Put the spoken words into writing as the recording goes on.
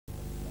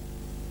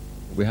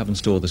we have in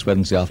store this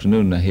Wednesday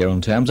afternoon here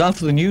on Thames.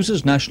 After the news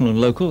is national and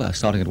local,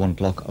 starting at 1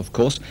 o'clock, of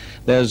course.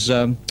 There's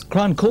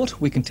Crown Court.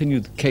 We continue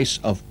the case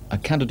of a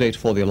candidate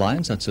for the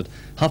Alliance. That's at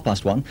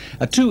 1:30.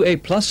 At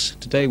 2A+,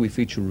 today we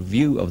feature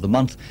review of the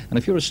month. And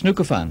if you're a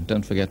snooker fan,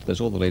 don't forget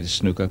there's all the latest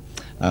snooker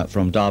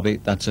from Derby.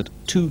 That's at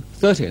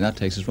 2:30, and that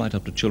takes us right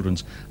up to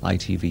children's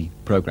ITV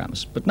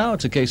programmes. But now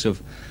it's a case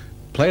of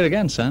play it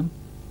again, Sam.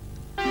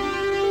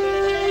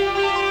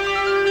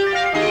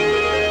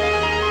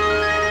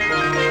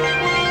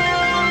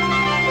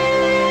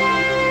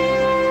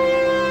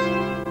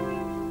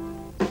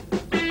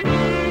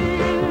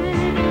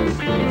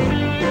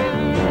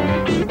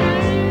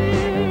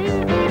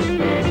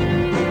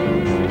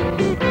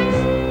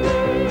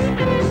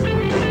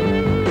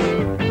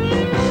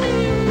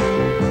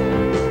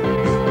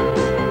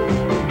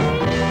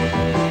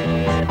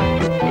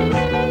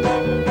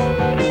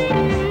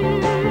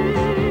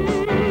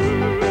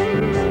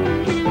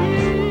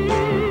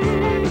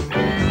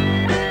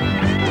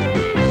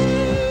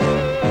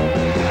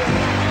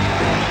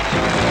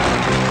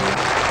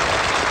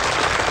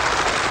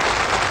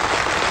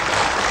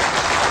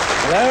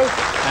 Hello,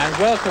 and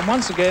welcome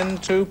once again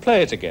to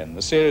Play It Again,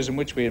 the series in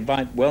which we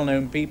invite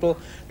well-known people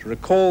to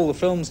recall the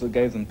films that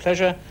gave them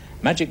pleasure,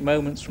 magic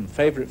moments from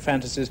favourite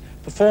fantasies,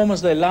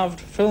 performers they loved,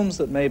 films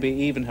that maybe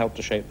even helped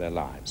to shape their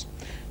lives.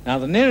 Now,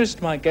 the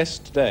nearest my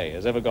guest today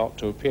has ever got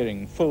to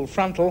appearing full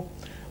frontal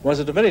was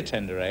at a very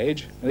tender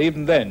age, and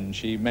even then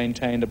she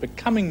maintained a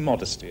becoming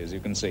modesty, as you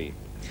can see.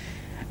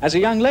 As a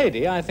young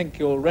lady, I think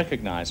you'll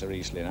recognise her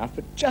easily enough,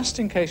 but just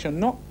in case you're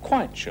not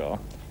quite sure,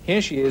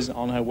 here she is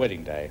on her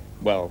wedding day.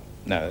 Well,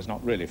 no, it's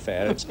not really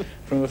fair. It's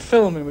from a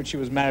film in which she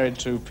was married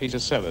to Peter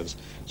Sellers.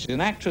 She's an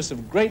actress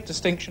of great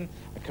distinction,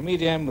 a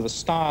comedian with a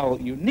style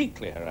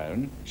uniquely her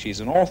own. She's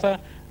an author.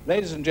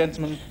 Ladies and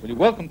gentlemen, will you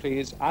welcome,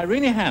 please,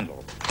 Irene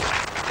Handl.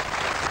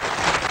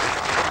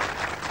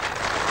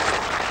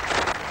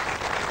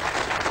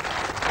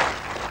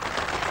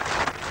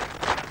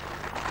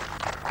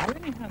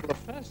 Irene Handl, the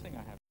first thing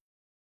I have